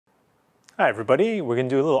Hi everybody, we're going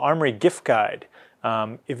to do a little Armoury gift guide.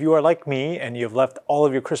 If you are like me and you've left all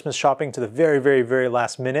of your Christmas shopping to the very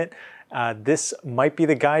last minute, this might be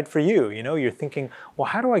the guide for you. You know, you're thinking, well,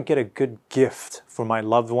 how do I get a good gift for my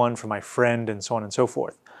loved one, for my friend, and so on and so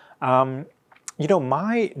forth. You know,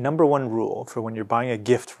 my number one rule for when you're buying a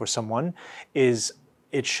gift for someone is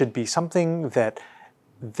it should be something that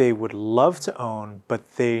they would love to own,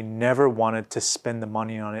 but they never wanted to spend the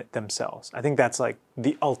money on it themselves. I think that's like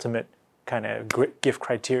the ultimate kind of gift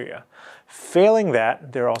criteria. Failing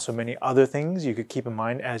that, there are also many other things you could keep in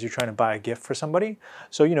mind as you're trying to buy a gift for somebody.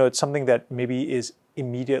 So, you know, it's something that maybe is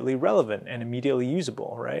immediately relevant and immediately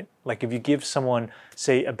usable, right? Like if you give someone,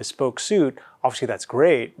 say, a bespoke suit, obviously that's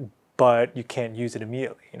great, but you can't use it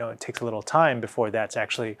immediately. You know, it takes a little time before that's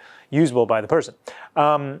actually usable by the person.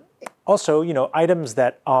 Also, you know, items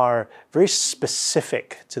that are very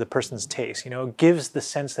specific to the person's taste, you know, gives the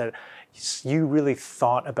sense that you really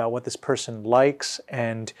thought about what this person likes,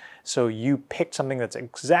 and so you picked something that's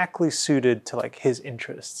exactly suited to like his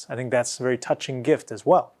interests. I think that's a very touching gift as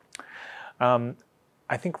well.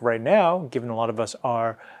 I think right now, given a lot of us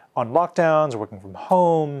are on lockdowns, working from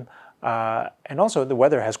home, and also the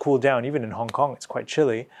weather has cooled down. Even in Hong Kong, it's quite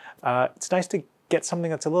chilly. It's nice to get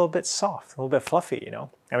something that's a little bit soft, a little bit fluffy, you know?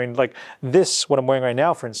 I mean, like this, what I'm wearing right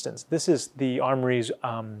now, for instance, this is the Armoury's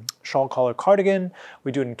shawl collar cardigan.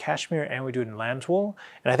 We do it in cashmere and we do it in lamb's wool.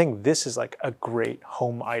 And I think this is like a great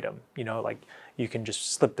home item. You know, like you can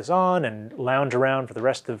just slip this on and lounge around for the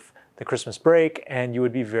rest of the Christmas break and you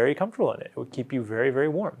would be very comfortable in it. It would keep you very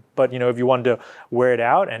warm. But you know, if you wanted to wear it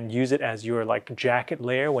out and use it as your like jacket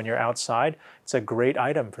layer when you're outside, it's a great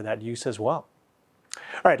item for that use as well.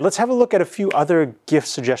 All right, let's have a look at a few other gift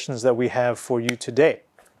suggestions that we have for you today.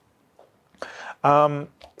 I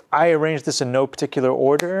arranged this in no particular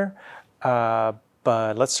order,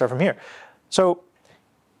 but let's start from here. So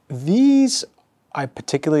these I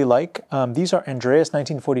particularly like. These are Andrea's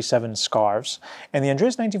 1947 scarves, and the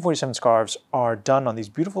Andrea's 1947 scarves are done on these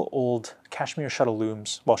beautiful old cashmere shuttle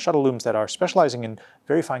looms, well, shuttle looms that are specializing in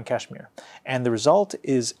very fine cashmere. And the result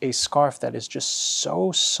is a scarf that is just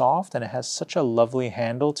so soft and it has such a lovely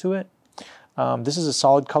handle to it. This is a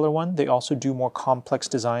solid color one. They also do more complex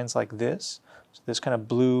designs like this. So this kind of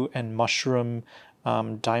blue and mushroom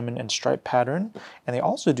diamond and stripe pattern. And they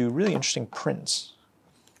also do really interesting prints.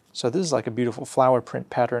 So this is like a beautiful flower print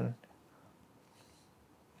pattern.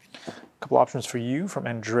 A couple options for you from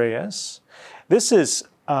Andreas. This was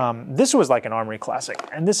like an Armoury classic,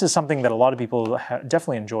 and this is something that a lot of people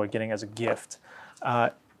definitely enjoy getting as a gift.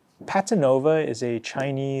 Patinova is a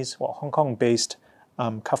Chinese, well, Hong Kong-based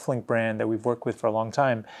cufflink brand that we've worked with for a long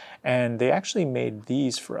time, and they actually made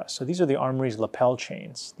these for us. So these are the Armoury's lapel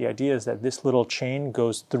chains. The idea is that this little chain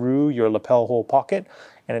goes through your lapel hole pocket,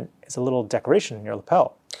 and it's a little decoration in your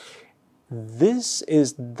lapel. This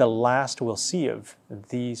is the last we'll see of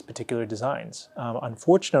these particular designs.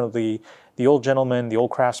 Unfortunately, the old gentleman, the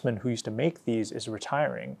old craftsman who used to make these is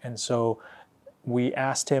retiring. And so we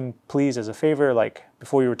asked him, please, as a favor, like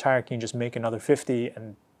before you retire, can you just make another 50?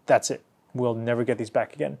 And that's it. We'll never get these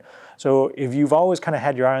back again. So if you've always kind of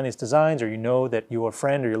had your eye on these designs, or you know that your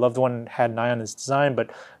friend or your loved one had an eye on this design,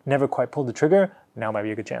 but never quite pulled the trigger, now might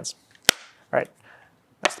be a good chance. All right,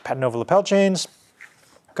 that's the Patinova lapel chains.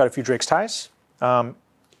 Got a few Drake's ties.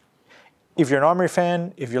 If you're an Armoury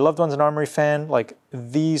fan, if your loved one's an Armoury fan, like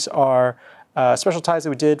these are special ties that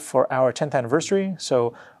we did for our 10th anniversary.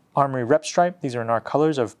 So Armoury Rep Stripe, these are in our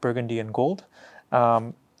colors of burgundy and gold.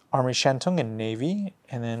 Armoury Shantung in navy,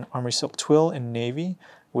 and then Armoury Silk Twill in navy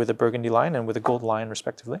with a burgundy line and with a gold line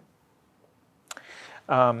respectively.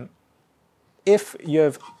 If you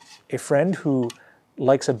have a friend who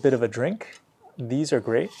likes a bit of a drink, these are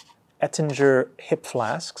great. Ettinger hip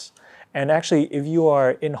flasks. And actually, if you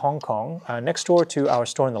are in Hong Kong, next door to our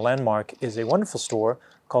store in the Landmark is a wonderful store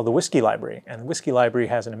called the Whiskey Library. And the Whiskey Library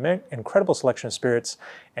has an incredible selection of spirits,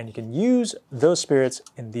 and you can use those spirits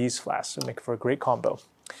in these flasks to make for a great combo.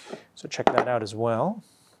 So check that out as well.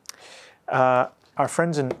 Our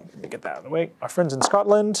friends in, let me get that out of the way, our friends in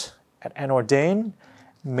Scotland at AnOrdain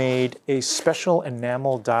made a special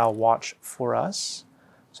enamel dial watch for us.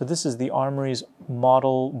 So this is the Armoury's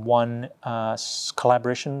Model 1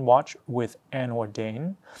 collaboration watch with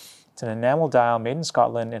AnOrdain. It's an enamel dial made in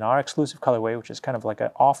Scotland in our exclusive colorway, which is kind of like an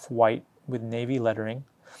off-white with navy lettering.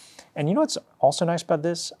 And you know what's also nice about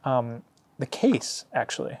this? The case,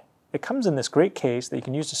 actually. It comes in this great case that you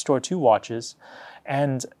can use to store 2 watches.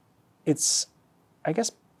 And it's, I guess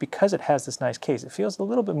because it has this nice case, it feels a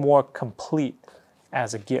little bit more complete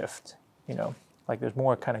as a gift, you know, like there's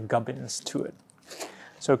more kind of gubbins to it.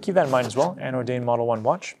 So keep that in mind as well, AnOrdain Model 1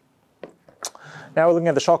 watch. Now we're looking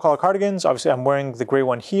at the shawl collar cardigans. Obviously I'm wearing the gray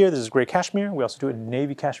one here. This is gray cashmere. We also do it in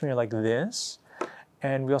navy cashmere like this.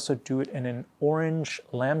 And we also do it in an orange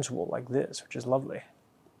lamb's wool like this, which is lovely.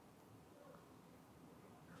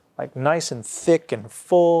 Like nice and thick and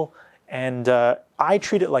full. And I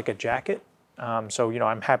treat it like a jacket. So, you know,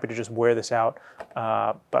 I'm happy to just wear this out.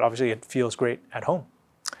 But obviously it feels great at home.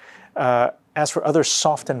 As for other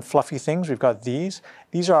soft and fluffy things, we've got these.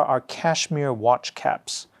 These are our cashmere watch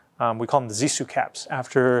caps. We call them the Zissou caps,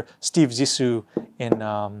 after Steve Zissou in,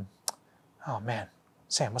 oh man,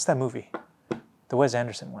 Sam, what's that movie? The Wes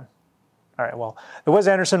Anderson one. All right, well, the Wes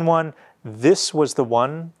Anderson one, this was the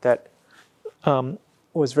one that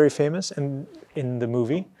was very famous in the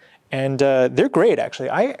movie. And they're great,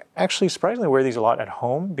 actually. I actually surprisingly wear these a lot at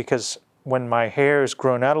home because when my hair is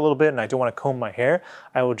grown out a little bit and I don't want to comb my hair,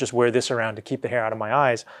 I will just wear this around to keep the hair out of my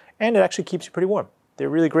eyes. And it actually keeps you pretty warm. They're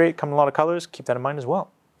really great, come in a lot of colors. Keep that in mind as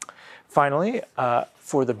well. Finally,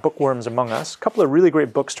 for the bookworms among us, a couple of really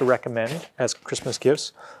great books to recommend as Christmas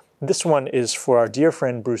gifts. This one is for our dear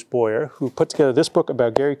friend Bruce Boyer, who put together this book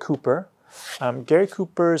about Gary Cooper. Gary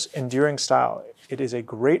Cooper's Enduring Style. It is a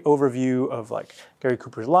great overview of like Gary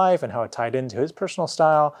Cooper's life and how it tied into his personal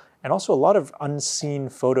style, and also a lot of unseen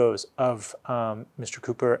photos of Mr.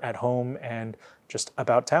 Cooper at home and just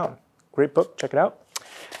about town. Great book, check it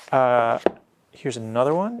out. Here's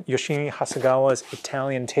another one, Yoshimi Hasegawa's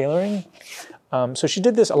Italian Tailoring. So she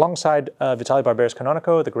did this alongside Vitale Barbera's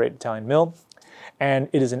Canonico, the great Italian mill. And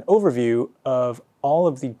it is an overview of all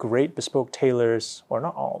of the great bespoke tailors, or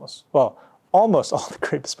not all of us, well, almost all the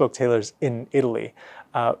great bespoke tailors in Italy.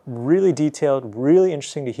 Really detailed, really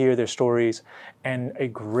interesting to hear their stories, and a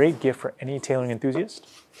great gift for any tailoring enthusiast.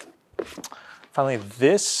 Finally,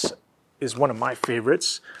 this is one of my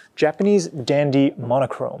favorites, Japanese Dandy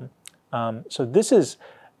Monochrome. So this is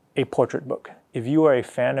a portrait book. If you are a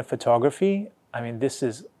fan of photography, I mean, this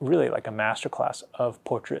is really like a masterclass of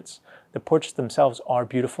portraits. The portraits themselves are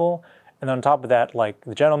beautiful, and on top of that, like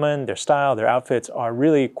the gentlemen, their style, their outfits are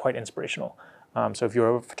really quite inspirational. So if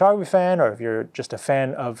you're a photography fan, or if you're just a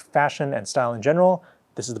fan of fashion and style in general,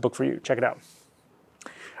 this is the book for you. Check it out.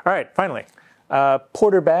 All right, finally,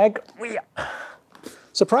 Porter bag.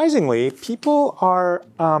 Surprisingly, people are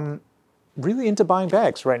really into buying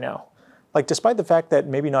bags right now. Like, despite the fact that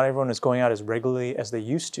maybe not everyone is going out as regularly as they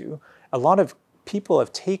used to, a lot of people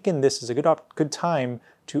have taken this as a good time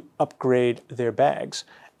to upgrade their bags.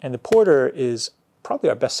 And the Porter is probably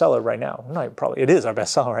our bestseller right now. Not even probably, it is our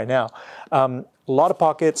bestseller right now. A lot of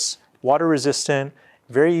pockets, water resistant,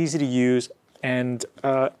 very easy to use, and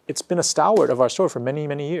it's been a stalwart of our store for many,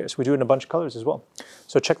 many years. We do it in a bunch of colors as well.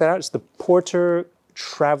 So check that out. It's the Porter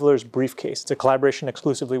Traveler's Briefcase. It's a collaboration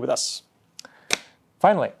exclusively with us.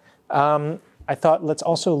 Finally, I thought let's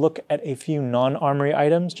also look at a few non-Armoury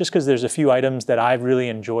items, just because there's a few items that I've really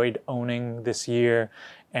enjoyed owning this year,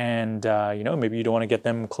 and you know, maybe you don't want to get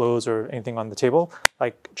them clothes or anything on the table.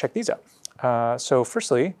 Like, check these out. So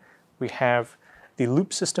firstly, we have the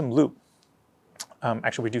Loop System Loop.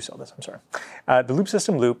 Actually, we do sell this, I'm sorry. The Loop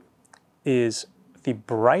System Loop is the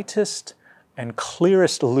brightest and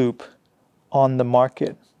clearest loop on the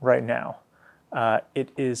market right now.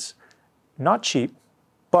 It is not cheap,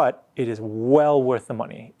 but it is well worth the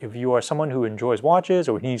money. If you are someone who enjoys watches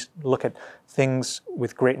or needs to look at things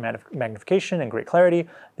with great magnification and great clarity,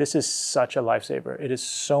 this is such a lifesaver. It is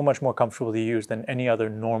so much more comfortable to use than any other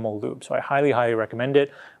normal loop. So I highly, highly recommend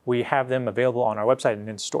it. We have them available on our website and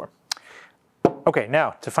in store. Okay,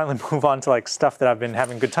 now to finally move on to like stuff that I've been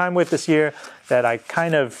having a good time with this year that I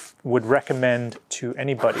kind of would recommend to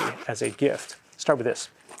anybody as a gift. Start with this.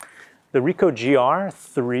 The Ricoh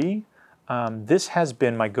GR3. This has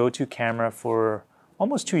been my go-to camera for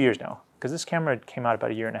almost 2 years now, because this camera came out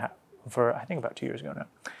about a year and a half, I think about 2 years ago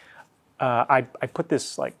now. I put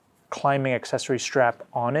this like climbing accessory strap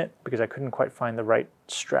on it because I couldn't quite find the right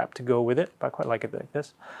strap to go with it, but I quite like it like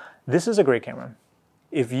this. This is a great camera.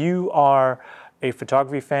 If you are a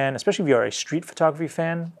photography fan, especially if you are a street photography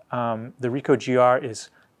fan, the Ricoh GR is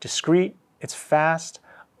discreet, it's fast,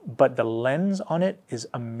 but the lens on it is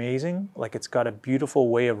amazing. Like, it's got a beautiful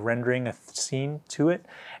way of rendering a scene to it.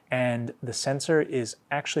 And the sensor is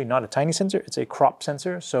actually not a tiny sensor, it's a crop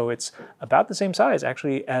sensor. So it's about the same size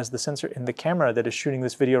actually as the sensor in the camera that is shooting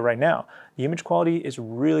this video right now. The image quality is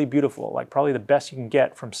really beautiful, like probably the best you can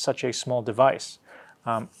get from such a small device.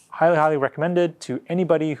 Highly, highly recommended to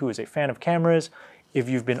anybody who is a fan of cameras. If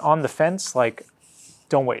you've been on the fence, like,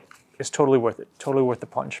 don't wait. It's totally worth it, totally worth the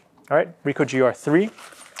plunge. All right, Ricoh GR3.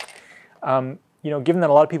 You know, given that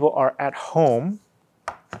a lot of people are at home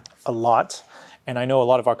a lot, And I know a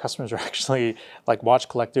lot of our customers are actually like watch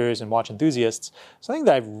collectors and watch enthusiasts. Something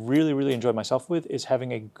that I've really, really enjoyed myself with is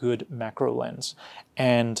having a good macro lens.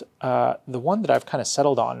 And the one that I've kind of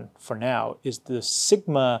settled on for now is the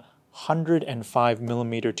Sigma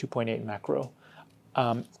 105mm 2.8 macro.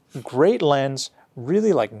 Great lens,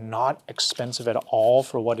 really like not expensive at all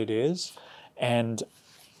for what it is. And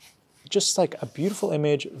just like a beautiful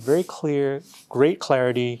image, very clear, great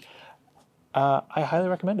clarity. I highly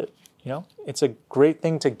recommend it. You know, it's a great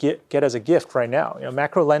thing to get as a gift right now. You know,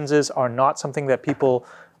 macro lenses are not something that people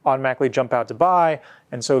automatically jump out to buy.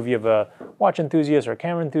 And so if you have a watch enthusiast or a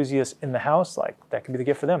camera enthusiast in the house, like that could be the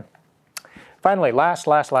gift for them. Finally, last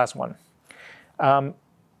one.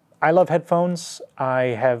 I love headphones. I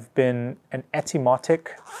have been an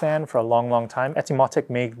Etimotic fan for a long, long time. Etimotic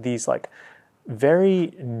make these like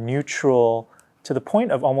very neutral to the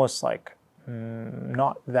point of almost like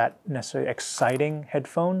not that necessarily exciting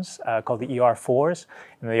headphones called the ER4s.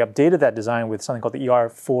 And they updated that design with something called the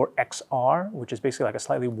ER4XR, which is basically like a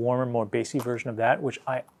slightly warmer, more bassy version of that, which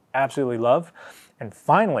I absolutely love. And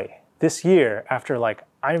finally, this year, after like,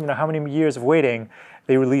 I don't even know how many years of waiting,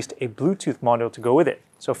 they released a Bluetooth module to go with it.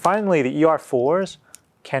 So finally, the ER4s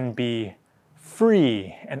can be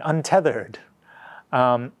free and untethered.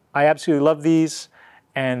 I absolutely love these,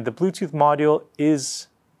 and the Bluetooth module is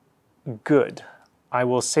good. I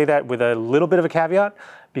will say that with a little bit of a caveat,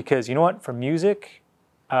 because you know what, for music,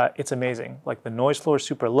 it's amazing. Like the noise floor is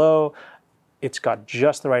super low. It's got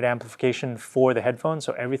just the right amplification for the headphones,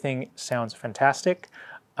 so everything sounds fantastic.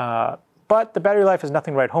 But the battery life is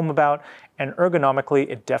nothing to write home about, and ergonomically,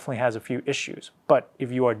 it definitely has a few issues. But if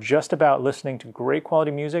you are just about listening to great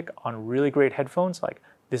quality music on really great headphones, like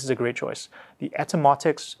this is a great choice. The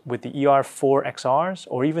Etimotics with the ER4XRs,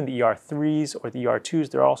 or even the ER3s or the ER2s,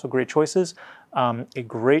 they're also great choices. A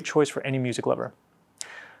great choice for any music lover.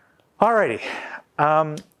 Alrighty,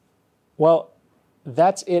 well,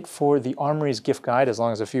 that's it for the Armoury's gift guide, as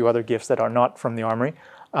long as a few other gifts that are not from the Armoury.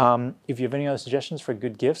 If you have any other suggestions for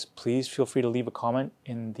good gifts, please feel free to leave a comment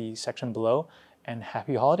in the section below, and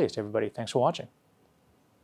happy holidays to everybody. Thanks for watching.